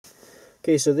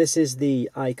Okay, so this is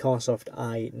the iCarsoft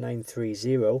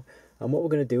i930, and what we're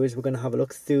going to do is we're going to have a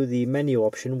look through the menu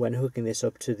option when hooking this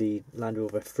up to the Land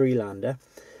Rover Freelander,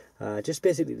 just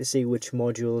basically to see which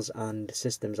modules and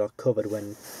systems are covered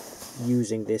when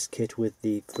using this kit with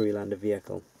the Freelander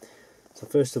vehicle. So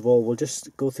first of all, we'll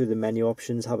just go through the menu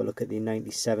options, have a look at the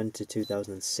 97 to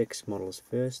 2006 models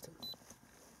first.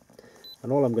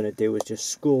 And all I'm going to do is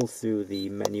just scroll through the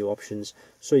menu options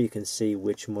so you can see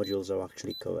which modules are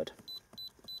actually covered.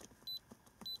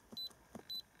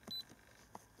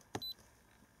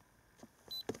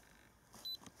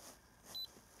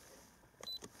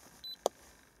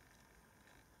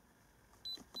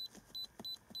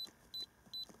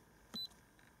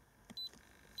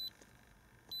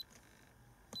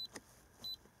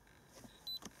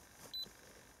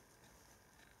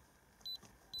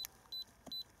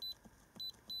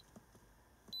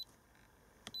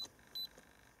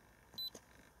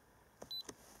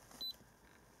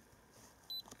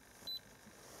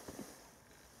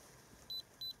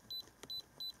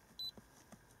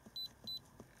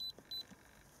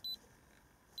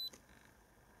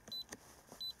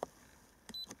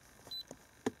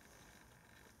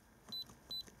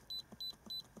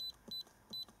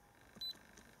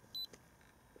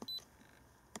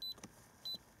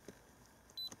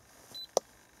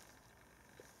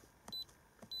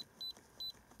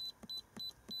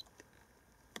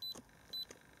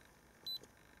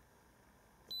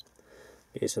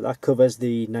 Okay, so that covers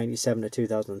the 97 to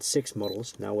 2006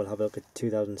 models. Now we'll have a look at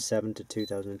 2007 to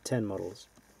 2010 models.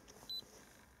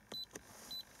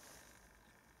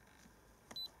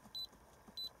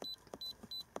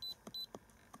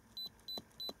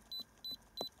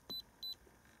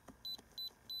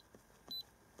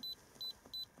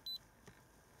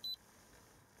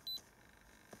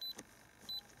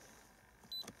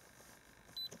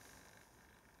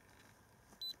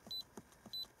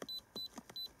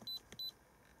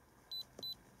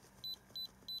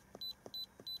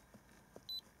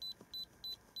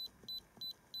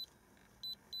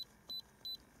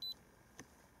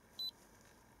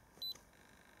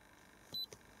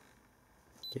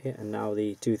 Okay, and now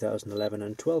the 2011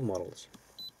 and 12 models.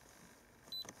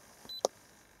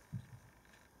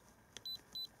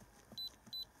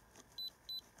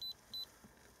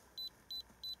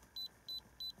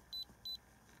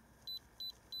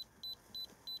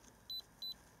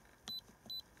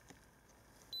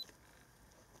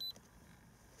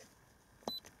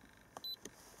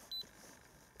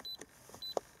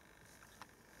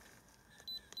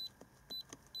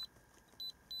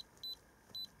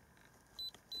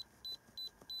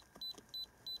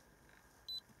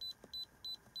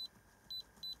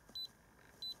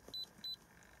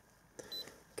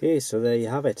 Okay, so there you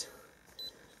have it.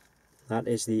 That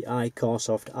is the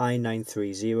iCarsoft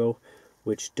i930,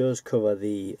 which does cover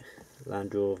the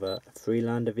Land Rover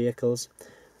Freelander vehicles.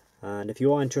 And if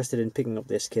you are interested in picking up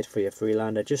this kit for your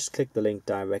Freelander, just click the link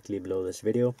directly below this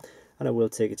video and it will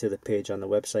take you to the page on the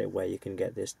website where you can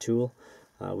get this tool.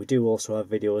 We do also have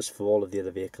videos for all of the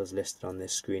other vehicles listed on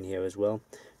this screen here as well,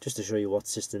 just to show you what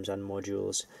systems and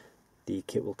modules the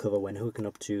kit will cover when hooking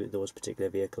up to those particular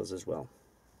vehicles as well.